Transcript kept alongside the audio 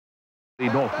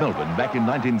North Melbourne back in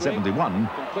 1971,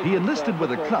 he enlisted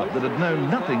with a club that had known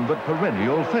nothing but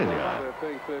perennial failure.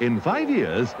 In 5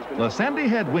 years, the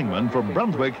sandy-haired wingman from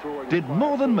Brunswick did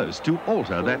more than most to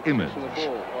alter that image.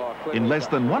 In less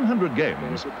than 100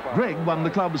 games, Greig won the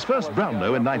club's first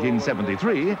Brownlow in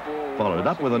 1973, followed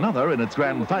up with another in its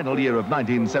grand final year of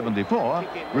 1974,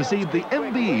 received the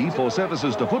MBE for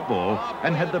services to football,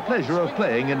 and had the pleasure of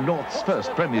playing in North's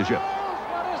first premiership.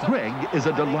 Greig is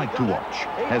a delight to watch,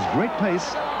 has great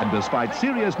pace, and despite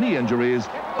serious knee injuries,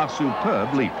 a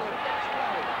superb leap.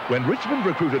 When Richmond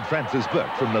recruited Francis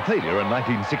Bourke from the failure in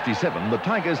 1967, the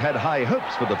Tigers had high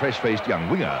hopes for the fresh-faced young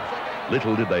winger.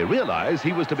 Little did they realise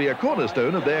he was to be a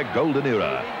cornerstone of their golden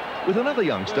era. With another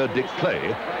youngster, Dick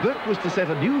Clay, Bourke was to set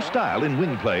a new style in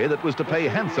wing play that was to pay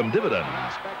handsome dividends.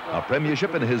 A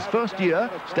premiership in his first year,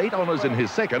 state honours in his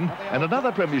second, and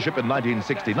another premiership in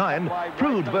 1969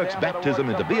 proved Bourke's baptism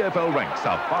into VFL ranks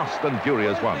a fast and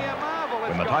furious one.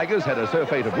 When the Tigers had a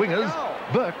surfeit of wingers,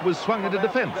 Bourke was swung into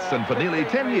defence and for nearly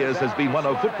 10 years has been one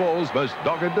of football's most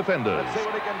dogged defenders.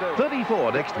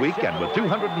 34 next week, and with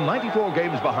 294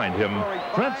 games behind him,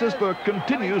 Francis Bourke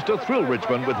continues to thrill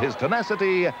Richmond with his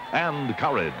tenacity and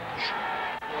courage.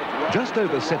 Just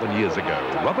over 7 years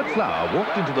ago, Robert Flower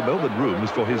walked into the Melbourne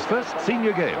rooms for his first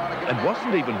senior game and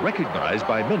wasn't even recognised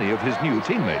by many of his new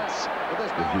teammates.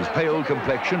 With his pale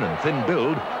complexion and thin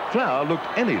build, Flower looked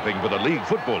anything but a league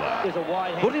footballer.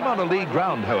 Put him on a league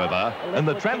ground, however, and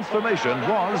the transformation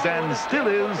was and still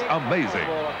is amazing.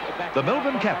 The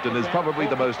Melbourne captain is probably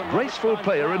the most graceful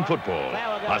player in football,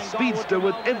 a speedster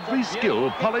with every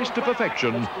skill polished to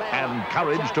perfection and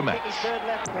courage to match.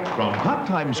 From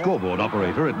part-time scoreboard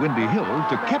operator at Windy Hill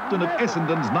to captain of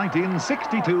Essendon's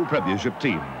 1962 Premiership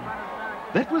team.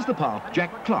 That was the path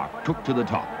Jack Clarke took to the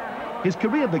top. His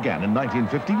career began in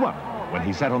 1951, when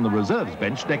he sat on the reserves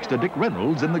bench next to Dick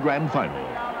Reynolds in the grand final.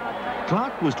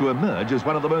 Clarke was to emerge as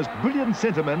one of the most brilliant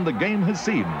centremen the game has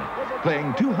seen,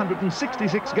 playing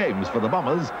 266 games for the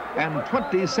Bombers and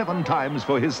 27 times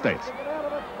for his state.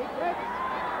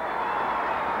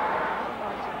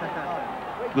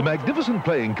 The magnificent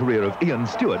playing career of Ian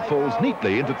Stewart falls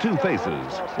neatly into two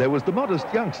phases. There was the modest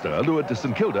youngster lured to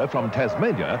St Kilda from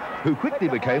Tasmania, who quickly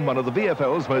became one of the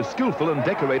VFL's most skillful and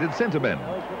decorated centremen.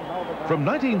 From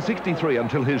 1963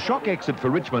 until his shock exit for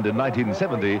Richmond in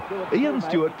 1970, Ian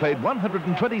Stewart played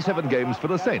 127 games for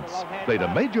the Saints, played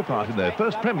a major part in their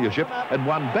first premiership and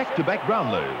won back-to-back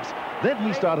Brownlows. Then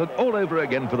he started all over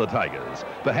again for the Tigers,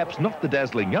 perhaps not the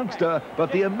dazzling youngster,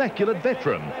 but the immaculate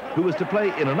veteran, who was to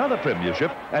play in another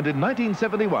premiership and in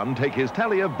 1971 take his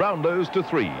tally of Brownlows to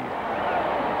 3.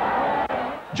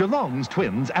 Geelong's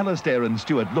twins, Alastair and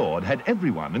Stuart Lord, had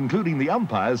everyone, including the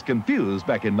umpires, confused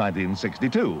back in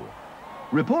 1962.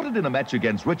 Reported in a match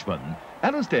against Richmond,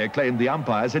 Alastair claimed the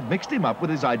umpires had mixed him up with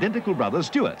his identical brother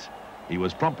Stewart. He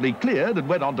was promptly cleared and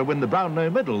went on to win the Brownlow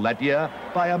medal that year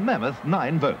by a mammoth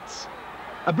 9 votes.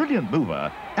 A brilliant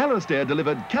mover, Alastair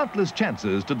delivered countless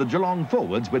chances to the Geelong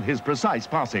forwards with his precise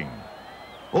passing.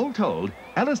 All told,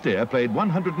 Alastair played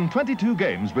 122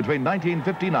 games between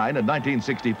 1959 and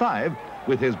 1965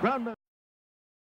 with his Brownlow...